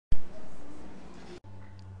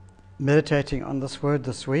meditating on this word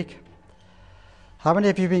this week. How many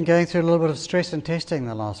of you have been going through a little bit of stress and testing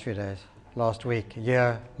the last few days, last week,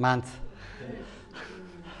 year, month?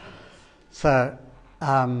 So,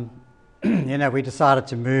 we decided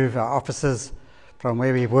to move our offices from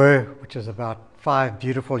where we were, which was about 5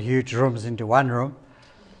 beautiful, huge rooms, into one room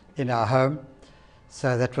in our home.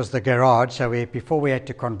 So that was the garage. So before we had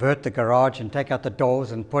to convert the garage and take out the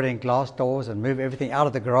doors and put in glass doors and move everything out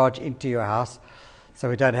of the garage into your house. So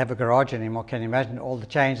we don't have a garage anymore. Can you imagine all the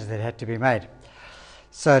changes that had to be made?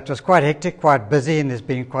 So it was quite hectic, quite busy, and there's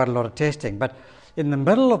been quite a lot of testing. But in the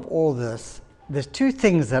middle of all this, there's 2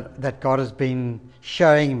 things that God has been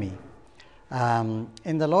showing me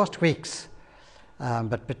in the last weeks,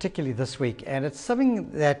 but particularly this week. And it's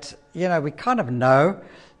something that, we kind of know,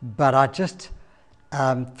 but I just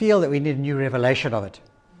feel that we need a new revelation of it.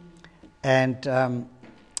 And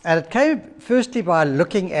it came firstly by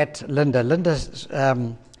looking at Linda. Linda's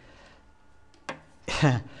from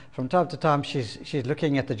time to time she's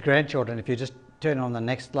looking at the grandchildren. If you just turn on the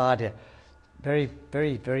next slide here, very,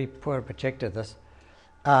 very, very poor projector this.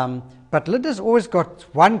 But Linda's always got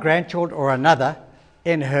one grandchild or another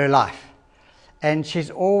in her life, and she's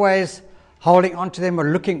always holding on to them or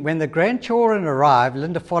looking. When the grandchildren arrive,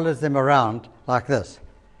 Linda follows them around like this,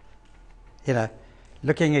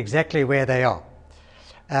 looking exactly where they are.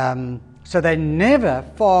 So they're never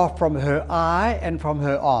far from her eye and from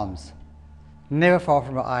her arms. Never far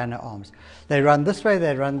from her eye and her arms. They run this way,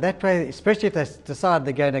 they run that way, especially if they decide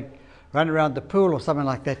they're going to run around the pool or something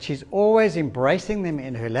like that. She's always embracing them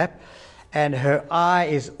in her lap, and her eye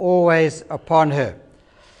is always upon her.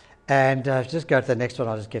 And just go to the next one.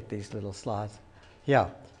 I'll just get these little slides. Yeah.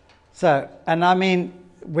 So, and I mean,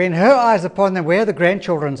 when her eye's upon them, where are the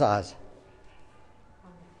grandchildren's eyes?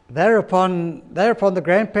 They're upon the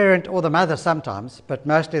grandparent or the mother sometimes, but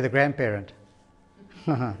mostly the grandparent.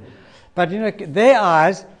 But their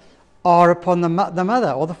eyes are upon the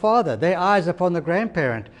mother or the father. Their eyes are upon the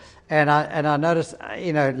grandparent. And I notice,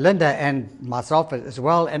 Linda and myself as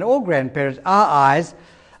well, and all grandparents, our eyes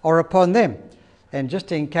are upon them. And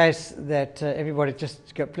just in case that everybody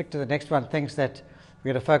just flick to the next one, thinks that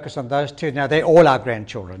we're going to focus on those 2. Now, they're all our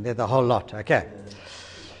grandchildren. They're the whole lot, okay?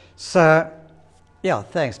 So, yeah,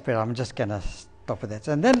 thanks, Peter. I'm just going to stop with that.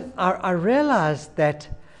 And then I realized that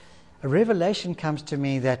a revelation comes to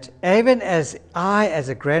me that even as I, as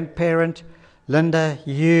a grandparent, Linda,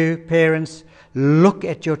 you, parents, look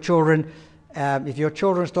at your children. If your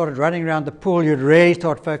children started running around the pool, you'd really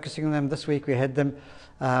start focusing on them. This week we had them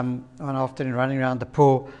one afternoon running around the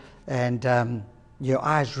pool, and your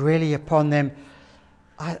eyes really upon them.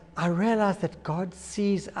 I realized that God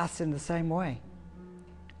sees us in the same way.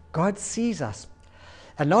 God sees us.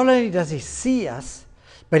 And not only does He see us,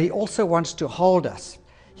 but He also wants to hold us.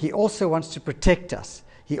 He also wants to protect us.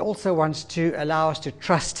 He also wants to allow us to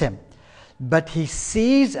trust Him. But He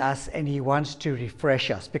sees us and He wants to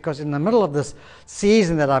refresh us. Because in the middle of this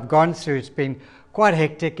season that I've gone through, it's been quite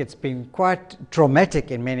hectic. It's been quite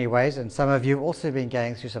traumatic in many ways. And some of you have also been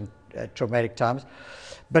going through some traumatic times.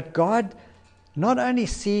 But God not only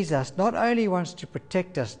sees us, not only wants to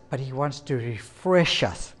protect us, but He wants to refresh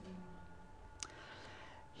us.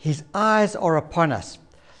 His eyes are upon us.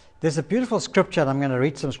 There's a beautiful scripture, and I'm going to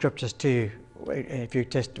read some scriptures to you if you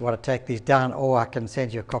just want to take these down, or I can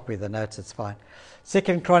send you a copy of the notes, it's fine.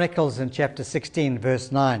 2 Chronicles in chapter 16,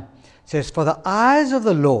 verse 9 says, "For the eyes of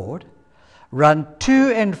the Lord run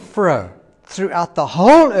to and fro throughout the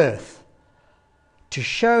whole earth to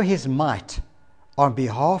show His might on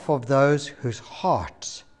behalf of those whose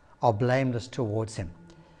hearts are blameless towards Him."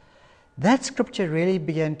 That scripture really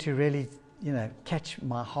began to catch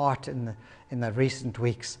my heart in the recent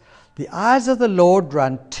weeks. The eyes of the Lord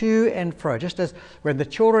run to and fro. Just as when the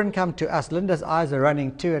children come to us, Linda's eyes are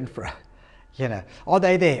running to and fro. Are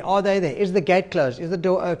they there? Are they there? Is the gate closed? Is the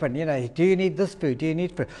door open? Do you need this food? Do you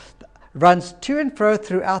need food? Runs to and fro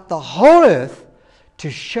throughout the whole earth to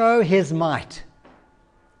show His might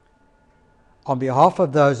on behalf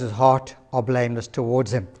of those whose heart are blameless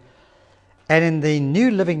towards Him. And in the New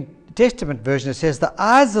Living Testament version, it says, "The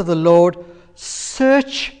eyes of the Lord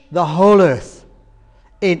search the whole earth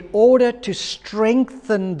in order to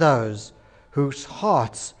strengthen those whose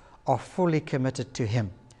hearts are fully committed to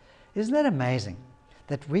Him." Isn't that amazing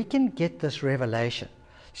that we can get this revelation?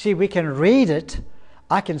 See, we can read it,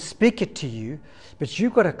 I can speak it to you, but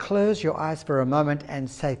you've got to close your eyes for a moment and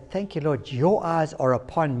say, "Thank you, Lord, your eyes are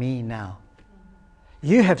upon me now.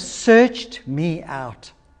 You have searched me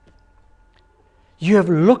out. You have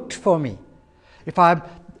looked for me. If I'm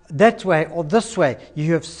that way or this way,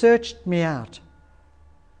 you have searched me out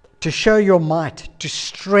to show your might, to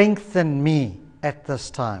strengthen me at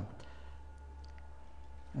this time."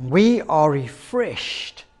 We are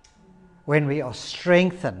refreshed when we are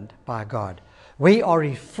strengthened by God. We are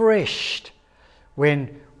refreshed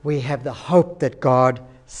when we have the hope that God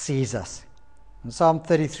sees us. In Psalm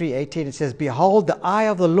 33:18 it says, "Behold, the eye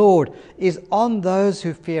of the Lord is on those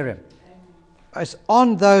who fear him." It's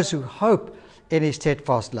on those who hope in his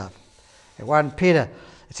steadfast love. In 1 Peter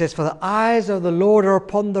it says, "For the eyes of the Lord are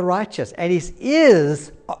upon the righteous, and his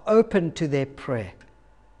ears are open to their prayer.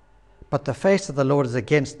 But the face of the Lord is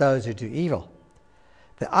against those who do evil."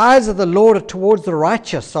 The eyes of the Lord are towards the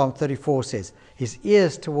righteous, Psalm 34 says. His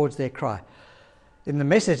ears towards their cry. In the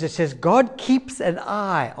Message it says, God keeps an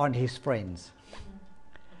eye on his friends.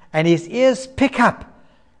 And his ears pick up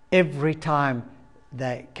every time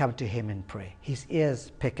they come to him in prayer. His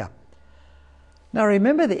ears pick up. Now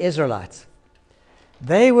remember the Israelites.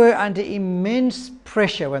 They were under immense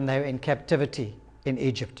pressure when they were in captivity in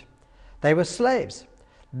Egypt. They were slaves.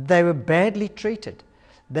 They were badly treated.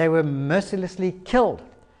 They were mercilessly killed,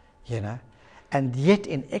 And yet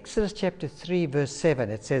in Exodus chapter 3 verse 7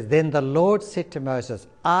 it says, "Then the Lord said to Moses,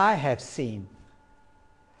 I have seen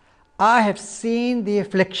the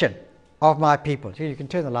affliction of my people." You can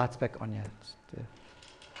turn the lights back on here.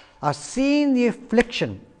 "I've seen the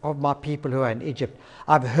affliction of my people who are in Egypt.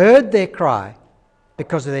 I've heard their cry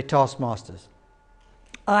because of their taskmasters.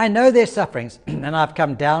 I know their sufferings, and I've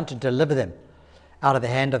come down to deliver them out of the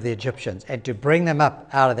hand of the Egyptians and to bring them up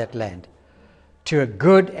out of that land to a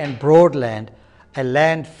good and broad land, a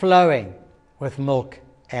land flowing with milk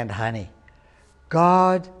and honey."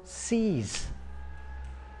 God sees.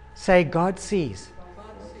 Say, God sees.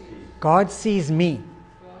 God sees me.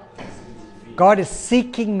 God is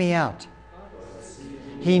seeking me out.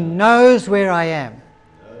 He knows where I am.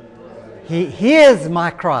 He hears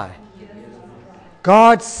my cry.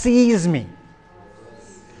 God sees me.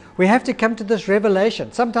 We have to come to this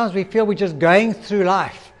revelation. Sometimes we feel we're just going through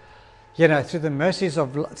life, through the mercies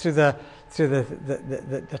of, through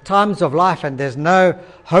the times of life, and there's no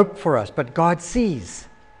hope for us. But God sees.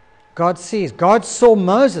 God sees. God saw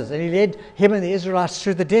Moses, and he led him and the Israelites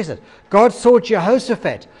through the desert. God saw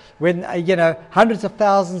Jehoshaphat when hundreds of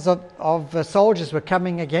thousands of soldiers were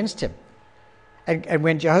coming against him, and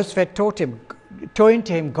when Jehoshaphat turned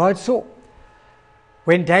to him, God saw.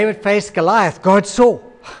 When David faced Goliath, God saw.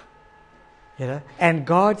 And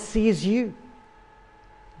God sees you.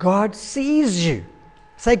 God sees you.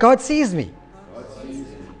 Say, God sees me. God sees me.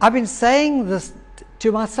 I've been saying this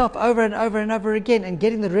to myself over and over and over again and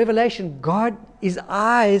getting the revelation, His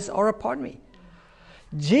eyes are upon me.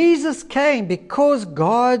 Jesus came because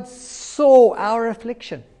God saw our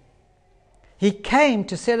affliction. He came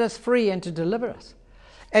to set us free and to deliver us.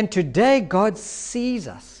 And today God sees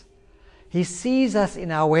us. He sees us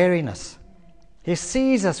in our weariness. He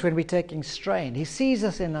sees us when we're taking strain. He sees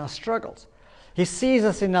us in our struggles. He sees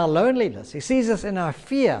us in our loneliness. He sees us in our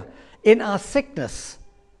fear, in our sickness.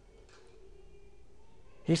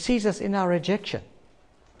 He sees us in our rejection.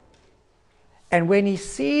 And when He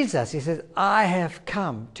sees us, He says, I have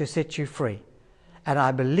come to set you free. And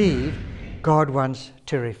I believe God wants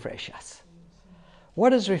to refresh us.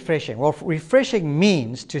 What is refreshing? Well, refreshing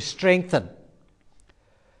means to strengthen,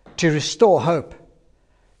 to restore hope,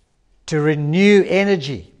 to renew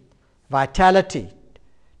energy, vitality,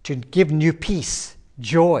 to give new peace,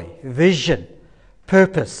 joy, vision,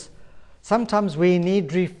 purpose. Sometimes we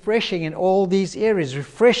need refreshing in all these areas,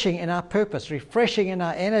 refreshing in our purpose, refreshing in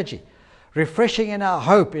our energy, refreshing in our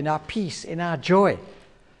hope, in our peace, in our joy.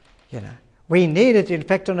 We need it, in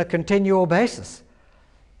fact, on a continual basis,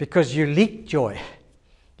 because you leak joy,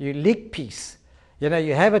 you leak peace. You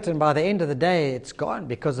have it, and by the end of the day, it's gone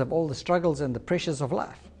because of all the struggles and the pressures of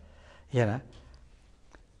life.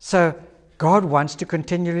 So God wants to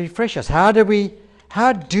continually refresh us. How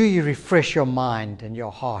do you refresh your mind and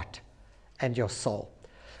your heart and your soul?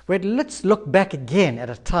 Well, let's look back again at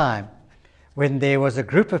a time when there was a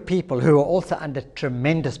group of people who were also under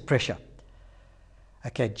tremendous pressure.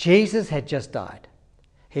 Okay, Jesus had just died.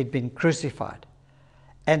 He'd been crucified.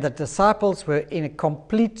 And the disciples were in a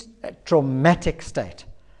complete traumatic state.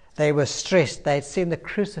 They were stressed. They had seen the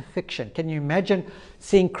crucifixion. Can you imagine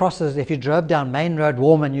seeing crosses if you drove down Main Road,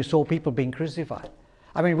 Warm, and you saw people being crucified?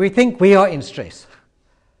 I mean, we think we are in stress.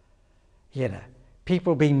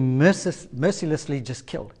 People being mercilessly just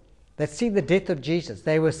killed. They'd seen the death of Jesus.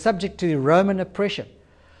 They were subject to Roman oppression.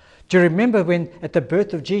 Do you remember when at the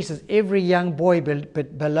birth of Jesus, every young boy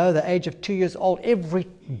below the age of 2 years old, every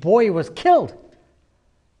boy was killed?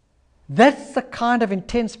 That's the kind of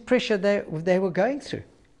intense pressure they were going through.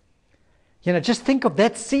 Just think of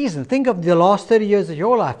that season. Think of the last 30 years of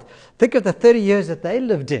your life. Think of the 30 years that they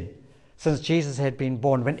lived in. since Jesus had been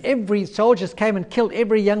born, when every soldiers came and killed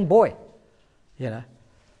every young boy.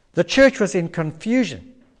 The church was in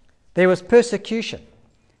confusion. There was persecution.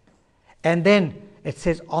 And then it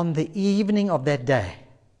says, on the evening of that day,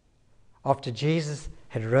 after Jesus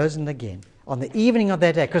had risen again, on the evening of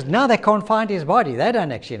that day, because now they can't find his body. They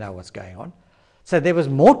don't actually know what's going on. So there was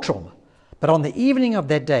more trauma. But on the evening of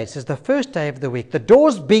that day, it says the first day of the week, the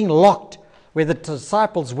doors being locked where the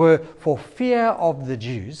disciples were for fear of the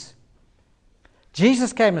Jews,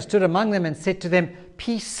 Jesus came and stood among them and said to them,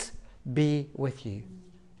 peace be with you.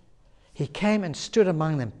 He came and stood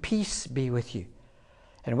among them, peace be with you.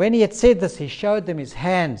 And when he had said this, he showed them his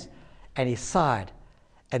hands and his side.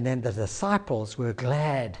 And then the disciples were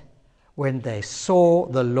glad when they saw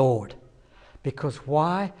the Lord. Because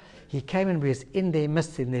why? He came and was in their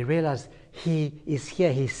midst, and they realized he is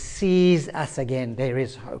here. He sees us again. There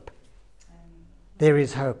is hope. There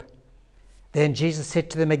is hope. Then Jesus said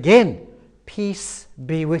to them again, peace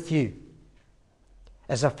be with you.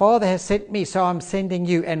 As the Father has sent me, so I'm sending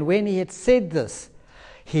you. And when he had said this,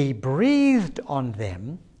 he breathed on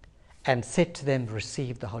them and said to them,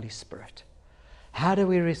 receive the Holy Spirit. How do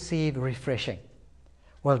we receive refreshing?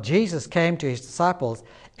 Well, Jesus came to his disciples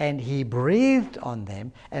and he breathed on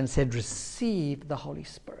them and said, receive the Holy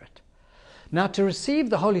Spirit. Now, to receive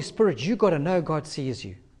the Holy Spirit, you've got to know God sees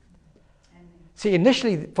you. See,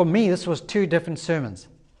 initially, for me, this was two different sermons.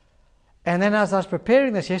 And then as I was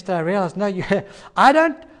preparing this yesterday, I realized, no, I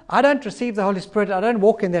don't receive the Holy Spirit. I don't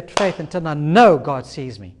walk in that faith until I know God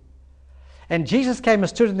sees me. And Jesus came and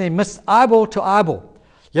stood in their midst, eyeball to eyeball.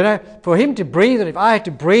 For him to breathe, and if I had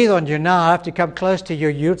to breathe on you now, I have to come close to you,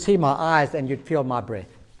 you'd see my eyes and you'd feel my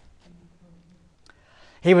breath.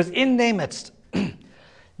 He was in their midst.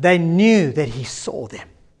 They knew that he saw them.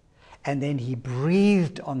 And then he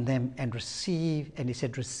breathed on them and he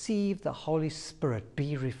said, receive the Holy Spirit,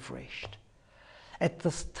 be refreshed. At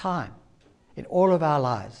this time, in all of our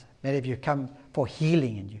lives, many of you come for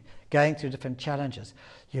healing and you're going through different challenges,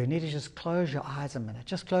 you need to just close your eyes a minute.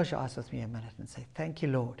 Just close your eyes with me a minute and say, thank you,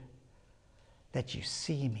 Lord, that you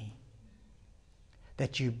see me,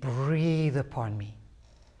 that you breathe upon me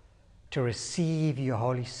to receive your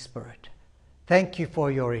Holy Spirit. Thank you for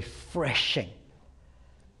your refreshing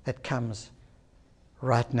that comes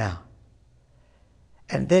right now.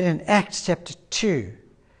 And then in Acts chapter 2,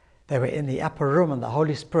 they were in the upper room and the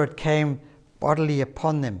Holy Spirit came bodily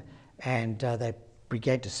upon them, and they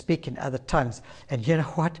began to speak in other tongues. And you know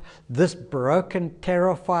what? This broken,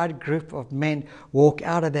 terrified group of men walk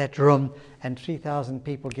out of that room and 3,000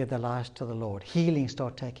 people give their lives to the Lord. Healing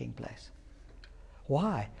start taking place.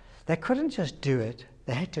 Why? They couldn't just do it.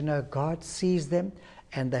 They had to know God sees them,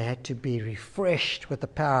 and they had to be refreshed with the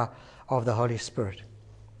power of the Holy Spirit.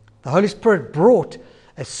 The Holy Spirit brought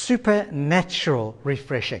a supernatural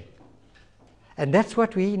refreshing. And that's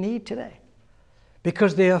what we need today.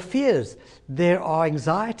 Because there are fears, there are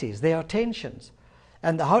anxieties, there are tensions.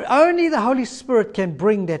 And only the Holy Spirit can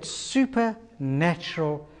bring that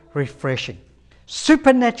supernatural refreshing.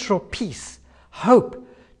 Supernatural peace, hope,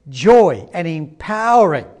 joy, and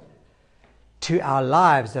empowering to our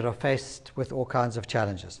lives that are faced with all kinds of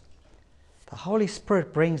challenges. The Holy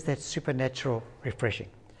Spirit brings that supernatural refreshing.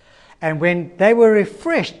 And when they were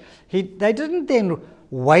refreshed, they didn't then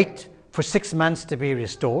wait for 6 months to be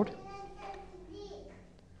restored.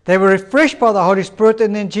 They were refreshed by the Holy Spirit,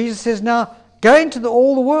 and then Jesus says, now go into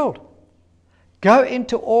all the world. Go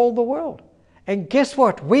into all the world. And guess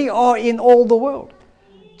what? We are in all the world.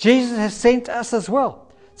 Jesus has sent us as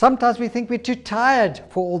well. Sometimes we think we're too tired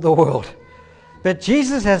for all the world. But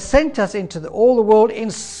Jesus has sent us into all the world in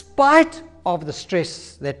spite of the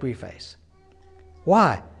stress that we face.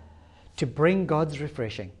 Why? To bring God's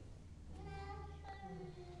refreshing.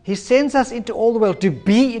 He sends us into all the world, to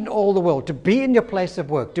be in all the world, to be in your place of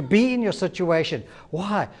work, to be in your situation.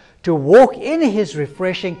 Why? To walk in his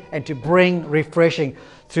refreshing and to bring refreshing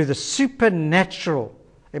through the supernatural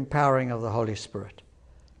empowering of the Holy Spirit.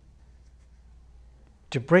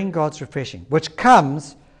 To bring God's refreshing, which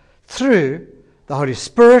comes through the Holy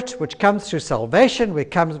Spirit, which comes through salvation, which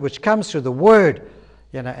comes through the Word,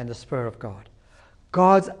 and the Spirit of God.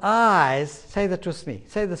 God's eyes, say that with me,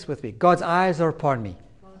 say this with me, God's eyes are upon me.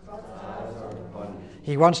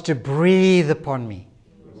 He wants to breathe upon me,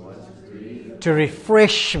 to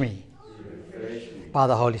refresh me by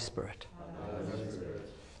the Holy Spirit.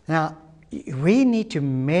 Now, we need to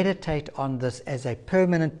meditate on this as a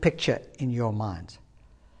permanent picture in your minds.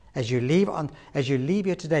 As you leave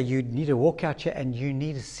here today, you need to walk out here and you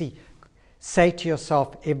need to say to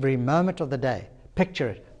yourself every moment of the day, picture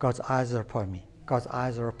it, God's eyes are upon me. God's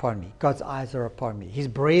eyes are upon me. God's eyes are upon me. He's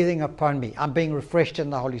breathing upon me. I'm being refreshed in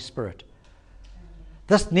the Holy Spirit.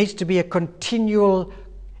 This needs to be a continual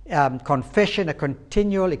confession, a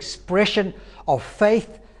continual expression of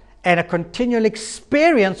faith, and a continual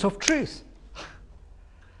experience of truth.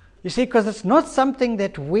 You see, because it's not something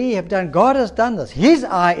that we have done. God has done this. His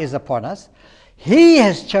eye is upon us. He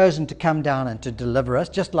has chosen to come down and to deliver us,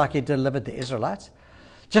 just like He delivered the Israelites.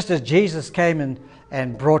 Just as Jesus came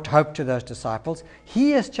and brought hope to those disciples,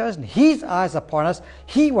 He has chosen. His eyes upon us.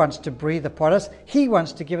 He wants to breathe upon us. He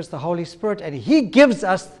wants to give us the Holy Spirit, and He gives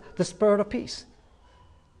us the Spirit of peace.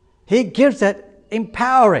 He gives that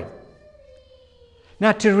empowering.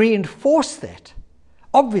 Now, to reinforce that,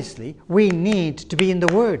 obviously, we need to be in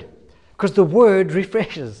the Word, because the Word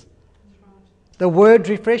refreshes. The Word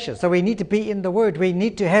refreshes. So we need to be in the Word. We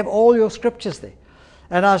need to have all your scriptures there.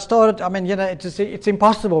 And I started, it's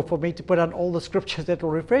impossible for me to put on all the scriptures that will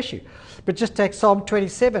refresh you. But just take Psalm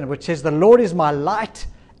 27, which says, "The Lord is my light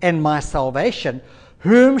and my salvation.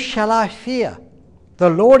 Whom shall I fear? The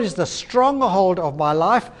Lord is the stronghold of my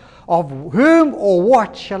life. Of whom or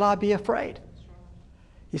what shall I be afraid?"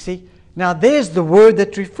 You see, now there's the Word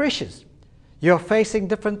that refreshes. You're facing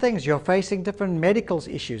different things. You're facing different medical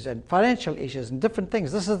issues and financial issues and different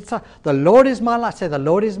things. This is the Lord is my light. Say, the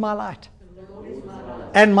Lord is my light.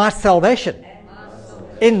 And my salvation.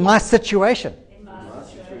 In my situation.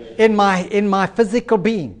 In my physical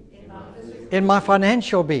being. In my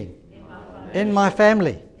financial being. In my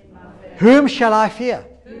family. Whom shall I fear?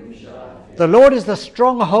 The Lord is the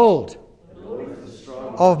stronghold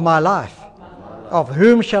of my life. Of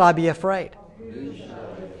whom shall I be afraid?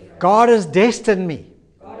 God has destined me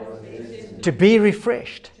to be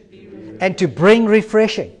refreshed and to bring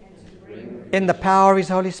refreshing in the power of His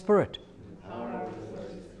Holy Spirit.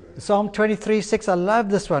 Psalm 23:6, I love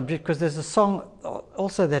this one because there's a song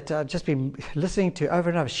also that I've just been listening to over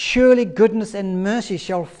and over. "Surely goodness and mercy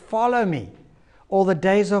shall follow me all the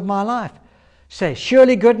days of my life." Say,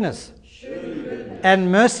 surely goodness,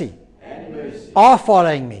 and mercy are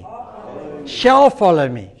following me, shall follow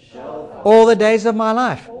me all the days of my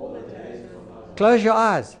life. Close your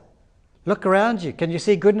eyes. Look around you. Can you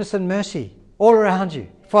see goodness and mercy all around you,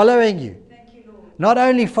 following you? Not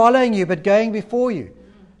only following you, but going before you.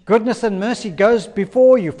 Goodness and mercy goes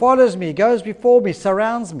before you, follows me, goes before me,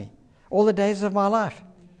 surrounds me all the days of my life.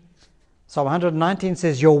 Psalm 119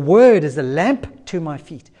 says, "Your word is a lamp to my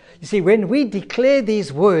feet." You see, when we declare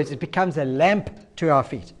these words, it becomes a lamp to our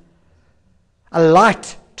feet, a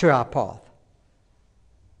light to our path.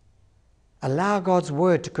 Allow God's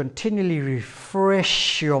word to continually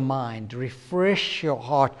refresh your mind, refresh your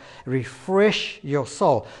heart, refresh your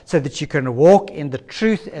soul, so that you can walk in the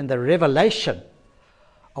truth and the revelation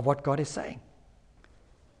of what God is saying.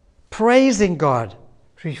 Praising God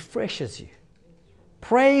refreshes you.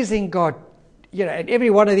 Praising God, and every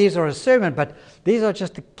one of these are a sermon, but these are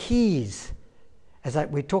just the keys as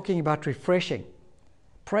we're talking about refreshing.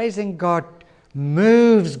 Praising God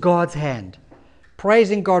moves God's hand.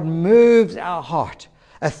 Praising God moves our heart.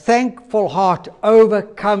 A thankful heart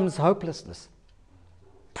overcomes hopelessness.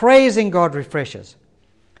 Praising God refreshes.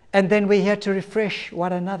 And then we have to refresh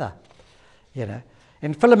one another.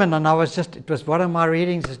 In Philemon, and it was one of my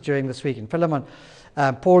readings during this week. In Philemon,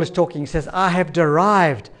 Paul is talking, he says, I have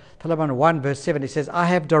derived, Philemon 1 verse 7, he says, I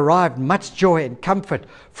have derived much joy and comfort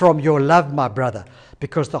from your love, my brother,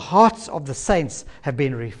 because the hearts of the saints have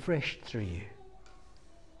been refreshed through you.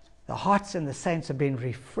 The hearts and the saints have been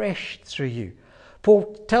refreshed through you.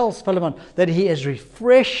 Paul tells Philemon that he has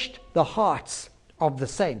refreshed the hearts of the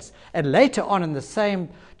saints. And later on in the same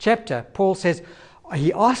chapter, Paul says,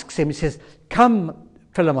 he asks him, he says, come,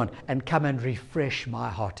 Philemon, and come and refresh my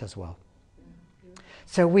heart as well.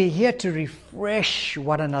 So we're here to refresh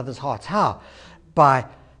one another's hearts. How? By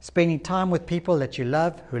spending time with people that you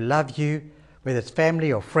love, who love you, whether it's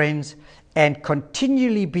family or friends, and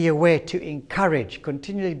continually be aware to encourage,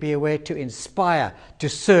 continually be aware to inspire, to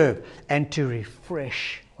serve, and to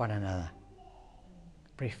refresh one another.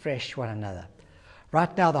 Refresh one another.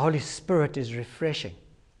 Right now, the Holy Spirit is refreshing.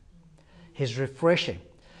 He's refreshing.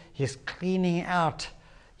 He's cleaning out,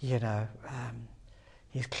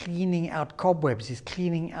 he's cleaning out cobwebs. He's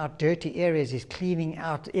cleaning out dirty areas. He's cleaning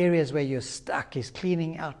out areas where you're stuck. He's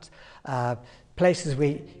cleaning out places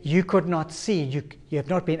where you could not see. You have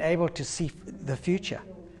not been able to see the future.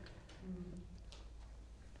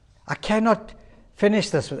 I cannot finish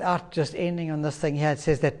this without just ending on this thing here. It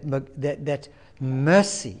says that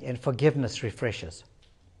mercy and forgiveness refreshes.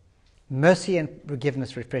 Mercy and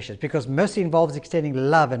forgiveness refreshes, because mercy involves extending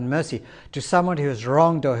love and mercy to someone who has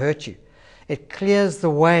wronged or hurt you. It clears the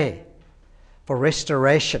way for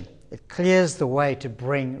restoration. It clears the way to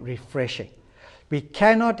bring refreshing. We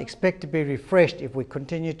cannot expect to be refreshed if we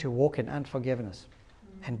continue to walk in unforgiveness.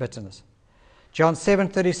 and bitterness. John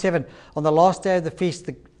 7:37, on the last day of the feast,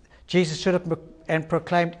 Jesus stood up and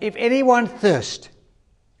proclaimed, if anyone thirst,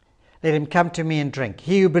 let him come to me and drink.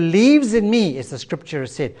 He who believes in me, as the scripture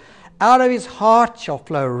has said, out of his heart shall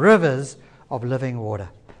flow rivers of living water.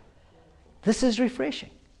 This is refreshing.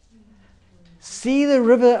 See the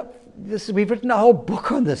river. We've written a whole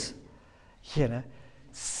book on this.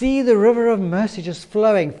 See the river of mercy just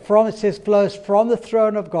flowing from, it says, flows from the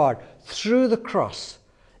throne of God through the cross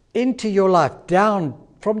into your life, down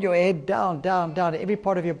from your head, down to every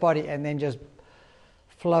part of your body, and then just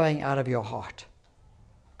flowing out of your heart.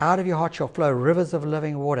 Out of your heart shall flow rivers of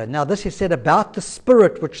living water. Now this is said about the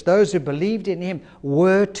Spirit, which those who believed in him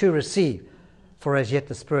were to receive, for as yet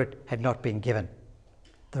the Spirit had not been given.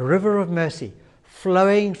 The river of mercy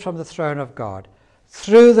flowing from the throne of God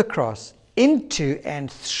through the cross into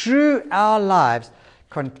and through our lives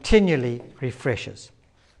continually refreshes.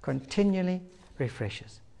 Continually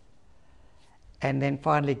refreshes. And then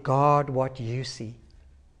finally, guard what you see.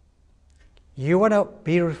 You want to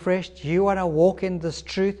be refreshed, you want to walk in this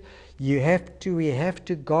truth, we have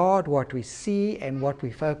to guard what we see and what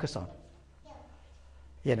we focus on.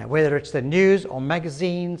 Whether it's the news or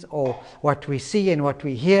magazines or what we see and what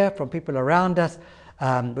we hear from people around us,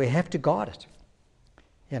 we have to guard it.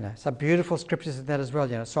 Some beautiful scriptures in that as well.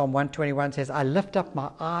 Psalm 121 says, I lift up my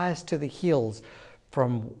eyes to the hills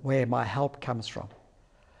from where my help comes from.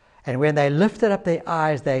 And when they lifted up their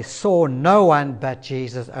eyes, they saw no one but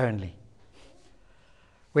Jesus only.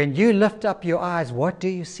 When you lift up your eyes, what do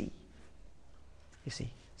you see? You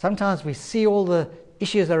see, sometimes we see all the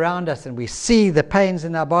issues around us and we see the pains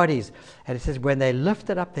in our bodies. And it says, when they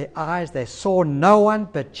lifted up their eyes, they saw no one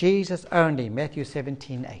but Jesus only. Matthew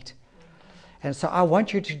 17:8. And so I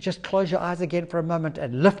want you to just close your eyes again for a moment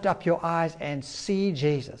and lift up your eyes and see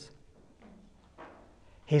Jesus.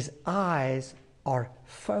 His eyes are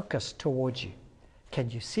focused towards you. Can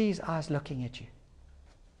you see his eyes looking at you?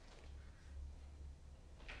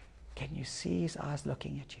 Can you see his eyes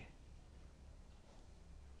looking at you?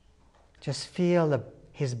 Just feel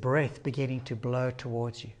his breath beginning to blow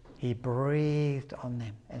towards you. He breathed on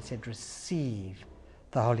them and said, receive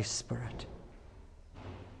the Holy Spirit.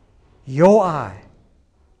 Your eye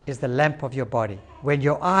is the lamp of your body. When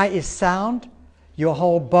your eye is sound, your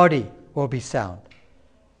whole body will be sound.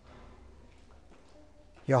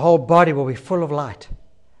 Your whole body will be full of light.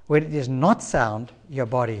 When it is not sound, your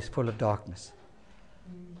body is full of darkness.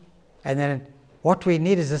 And then what we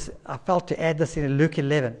need is this. I felt to add this in Luke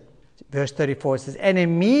 11, verse 34. It says, and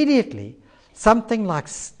immediately something like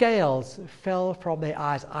scales fell from their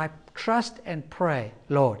eyes. I trust and pray,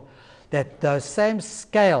 Lord, that those same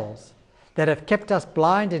scales that have kept us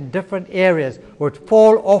blind in different areas would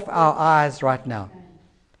fall off our eyes right now.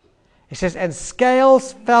 It says, and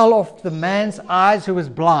scales fell off the man's eyes who was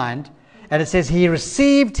blind, and it says he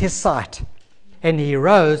received his sight, and he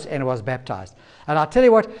rose and was baptized. And I'll tell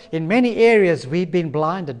you what, in many areas we've been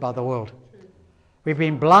blinded by the world. We've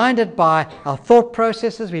been blinded by our thought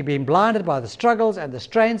processes, we've been blinded by the struggles and the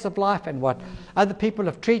strains of life and what other people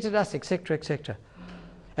have treated us, etc., etc.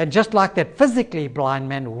 And just like that physically blind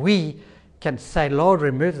man, we can say, Lord,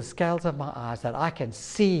 remove the scales of my eyes that I can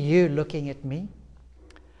see you looking at me.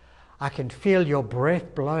 I can feel your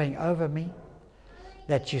breath blowing over me,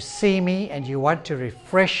 that you see me and you want to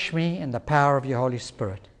refresh me in the power of your Holy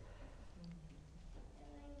Spirit.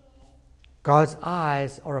 God's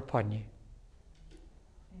eyes are upon you.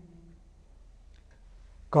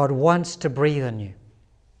 God wants to breathe on you.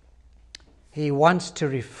 He wants to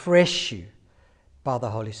refresh you by the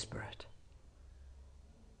Holy Spirit.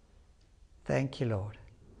 Thank you, Lord.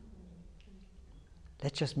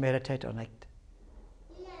 Let's just meditate on it.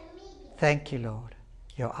 Thank you, Lord.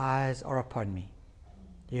 Your eyes are upon me.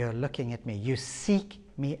 You're looking at me. You seek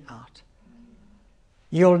me out.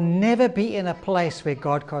 You'll never be in a place where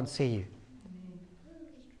God can't see you.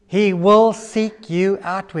 He will seek you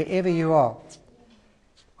out wherever you are.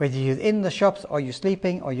 Whether you're in the shops, or you're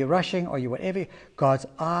sleeping, or you're rushing, or you're whatever, God's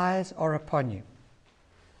eyes are upon you.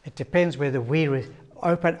 It depends whether we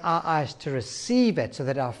open our eyes to receive it so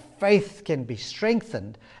that our faith can be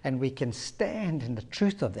strengthened and we can stand in the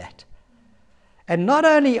truth of that. And not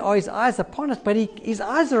only are his eyes upon us, but his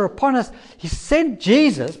eyes are upon us. He sent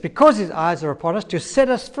Jesus, because his eyes are upon us, to set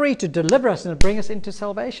us free, to deliver us and to bring us into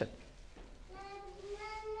salvation.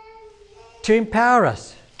 To empower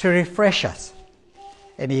us, to refresh us.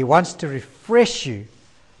 And he wants to refresh you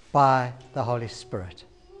by the Holy Spirit.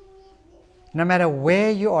 No matter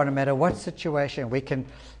where you are, no matter what situation, we can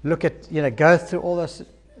look at, go through all those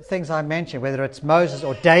things I mentioned, whether it's Moses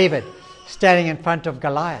or David standing in front of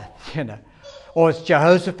Goliath, or it's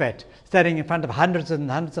Jehoshaphat standing in front of hundreds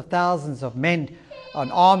and hundreds of thousands of men,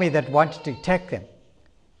 an army that wanted to attack them.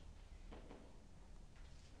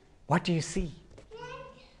 What do you see?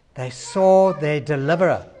 They saw their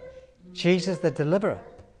deliverer, Jesus the deliverer.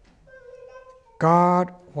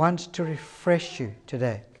 God wants to refresh you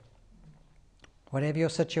today, whatever your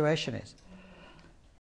situation is.